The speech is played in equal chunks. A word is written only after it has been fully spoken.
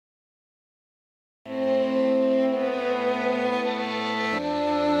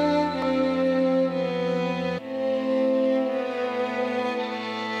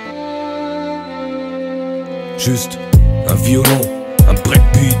Juste un violon, un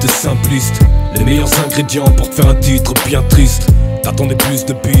breakbeat simpliste. Les meilleurs ingrédients pour te faire un titre bien triste. T'attendais plus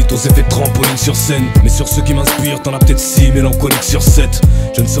de beats aux effets trampoline sur scène, mais sur ceux qui m'inspirent t'en as peut-être 6 mélancoliques sur 7.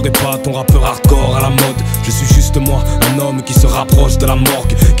 Je ne serai pas ton rappeur hardcore à la mode. Je suis juste moi, un homme qui se rapproche de la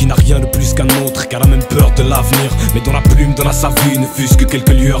morgue, qui n'a rien de plus qu'un autre, qui a la même peur de l'avenir, mais dont la plume donne à sa vie ne fût-ce que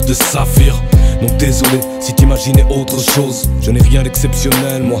quelques lueurs de saphir. Donc désolé si t'imaginais autre chose. Je n'ai rien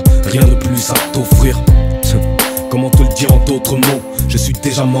d'exceptionnel moi, rien de plus à t'offrir. Comment te le dire en d'autres mots? Je suis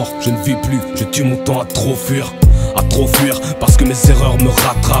déjà mort, je ne vis plus, je tue mon temps à trop fuir. À trop fuir parce que mes erreurs me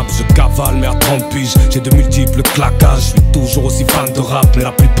rattrapent. Je cavale mais à 30 piges j'ai de multiples claquages. Je suis toujours aussi fan de rap mais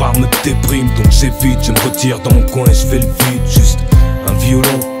la plupart me dépriment. Donc j'évite, je me retire dans mon coin et je fais le vide. Juste un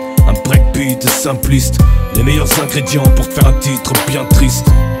violon, un breakbeat simpliste. Les meilleurs ingrédients pour te faire un titre bien triste.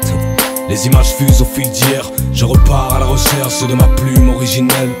 Les images fusent au fil d'hier. Je repars à la recherche de ma plume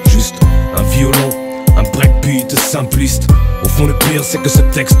originelle. Juste un violon, un breakbeat simpliste. Au fond le pire c'est que ce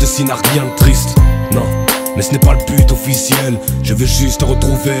texte-ci n'a rien de triste. Non, mais ce n'est pas le but officiel. Je veux juste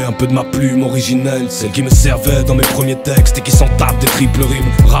retrouver un peu de ma plume originelle, celle qui me servait dans mes premiers textes et qui s'en tape des triples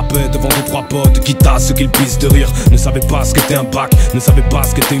rimes. Rappait devant 2-3 potes, quitte à ce qu'ils pissent de rire. Ne savait pas ce qu'était un bac, ne savait pas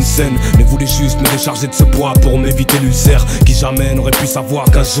ce qu'était une scène, mais voulait juste me décharger de ce poids pour m'éviter l'ulcère. Qui jamais n'aurait pu savoir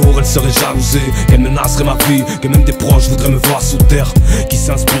qu'un jour elle serait jalousée, qu'elle menacerait ma vie, que même des proches voudraient me voir sous terre. Qui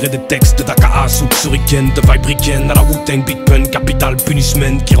s'inspirait des textes d'AKH ou de Shuriken, de Vibriken à la Wu-Tang, Big Pun, Capital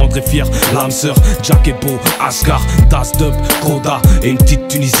Punishment, qui rendrait fier l'âme sœur, Jack et Beau, Ascar, Das Dub, Koda et une petite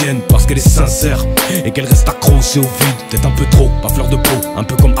tunisienne parce qu'elle est sincère et qu'elle reste accrochée au vide. Peut-être un peu trop, pas fleur de peau, un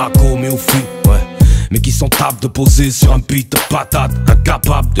peu comme Akko mais au fil, ouais. Mais qui s'en tape de poser sur un beat de patate,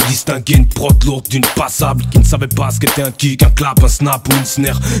 incapable de distinguer une prod lourde d'une passable, qui ne savait pas ce qu'était un kick, un clap, un snap ou une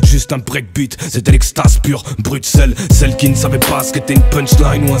snare, juste un breakbeat, c'était l'extase pure, brute celle qui ne savait pas ce qu'était une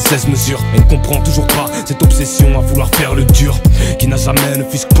punchline ou un 16 mesures. Elle ne comprend toujours pas cette obsession à vouloir faire le dur, qui n'a jamais ne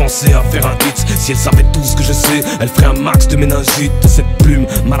fût-ce que pensé à faire un hit. Si elle savait tout ce que je sais, elle ferait un max de méningite de cette plume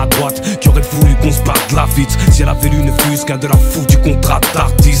maladroite qui aurait voulu qu'on se batte la vite. Si elle avait lu ne fût-ce qu'un de la fout du contrat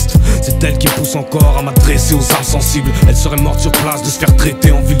d'artiste, c'est elle qui me pousse encore à m'adresser aux âmes sensibles. Elle serait morte sur place de se faire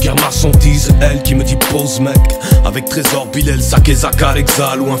traiter en vulgaire marchandise. Elle qui me dit pose mec, avec Trésor, Bilal, Sakezaka,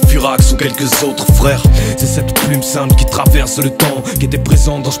 Lexal ou un Furax ou quelques autres frères. C'est cette plume simple qui traverse le temps, qui était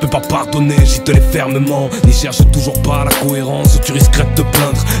présente dans Je peux pas pardonner, j'y tenais fermement. N'y cherche toujours pas la cohérence ou tu risquerais de te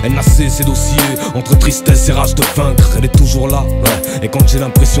plaindre. Elle n'a cessé d'osciller entre tristesse et rage de vaincre. Elle est toujours là, ouais. Et quand j'ai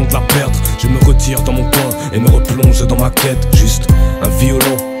l'impression de la perdre, je me retire dans mon coin et me replonge dans ma quête. Juste un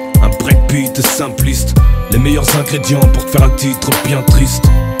violon, un breakbeat simpliste. Les meilleurs ingrédients pour te faire un titre bien triste.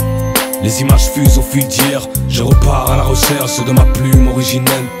 Les images fusent au fil d'hier. Je repars à la recherche de ma plume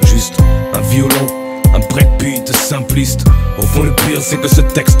originelle. Juste un violon, un breakbeat simpliste. Au fond le pire c'est que ce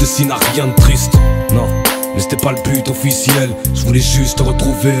texte-ci n'a rien de triste. Non, mais c'était pas le but officiel. Je voulais juste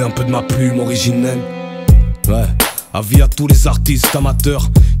retrouver un peu de ma plume originelle. Ouais. Avis à tous les artistes amateurs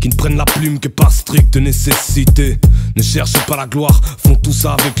qui ne prennent la plume que par stricte nécessité. Ne cherchent pas la gloire, font tout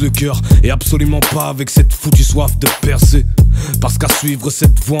ça avec le cœur et absolument pas avec cette foutue soif de percer. Parce qu'à suivre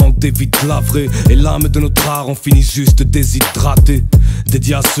cette voie on évite la vraie, et l'âme de notre art on finit juste déshydraté.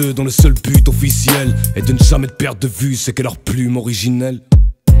 Dédié à ceux dont le seul but officiel est de ne jamais te perdre de vue ce qu'est leur plume originelle.